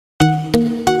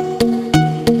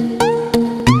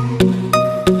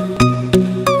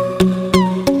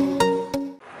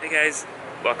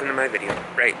welcome to my video.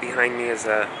 Right behind me is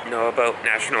a NOAA Boat,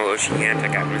 National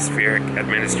Oceanic Atmospheric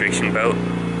Administration boat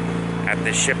at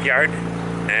the shipyard.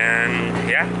 And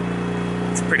yeah,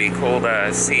 it's pretty cool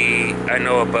to see a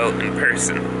NOAA boat in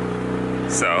person.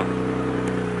 So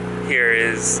here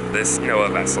is this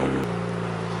NOAA vessel.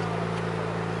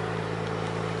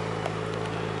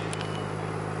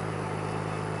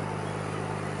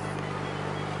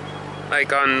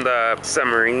 Like on the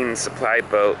submarine supply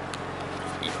boat,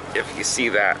 if you see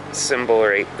that symbol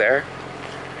right there,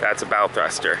 that's a bow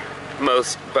thruster.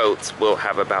 Most boats will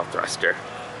have a bow thruster.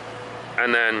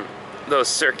 And then those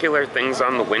circular things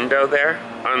on the window there,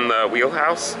 on the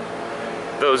wheelhouse,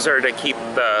 those are to keep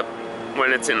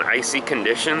when it's in icy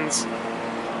conditions,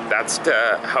 that's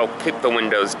to help keep the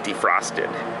windows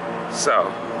defrosted. So,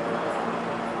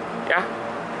 yeah.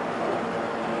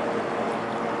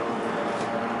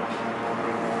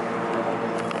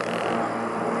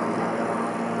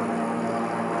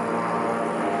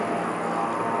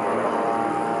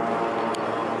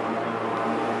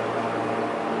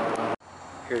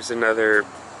 Here's another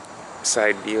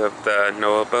side view of the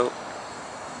NOAA boat.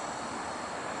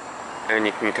 And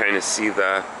you can kind of see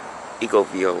the eagle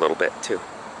view a little bit too.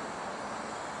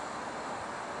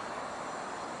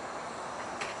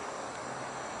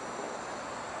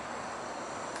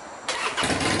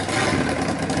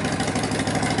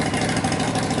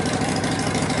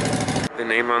 The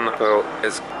name on the boat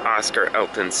is Oscar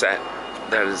Elton Set.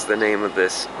 That is the name of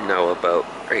this NOAA boat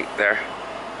right there.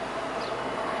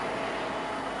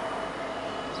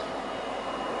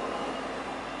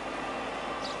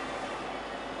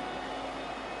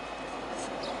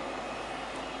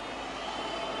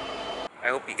 I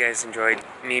hope you guys enjoyed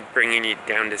me bringing you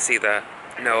down to see the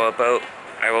NOAA boat.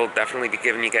 I will definitely be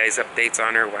giving you guys updates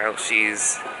on her while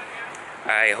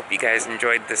I hope you guys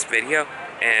enjoyed this video.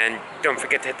 And don't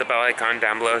forget to hit the bell icon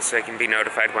down below so I can be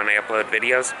notified when I upload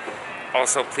videos.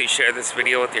 Also, please share this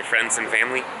video with your friends and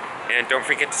family. And don't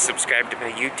forget to subscribe to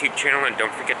my YouTube channel, and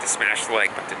don't forget to smash the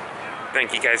like button.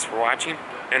 Thank you guys for watching.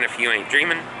 And if you ain't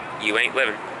dreaming, you ain't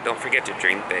living. Don't forget to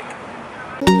dream big.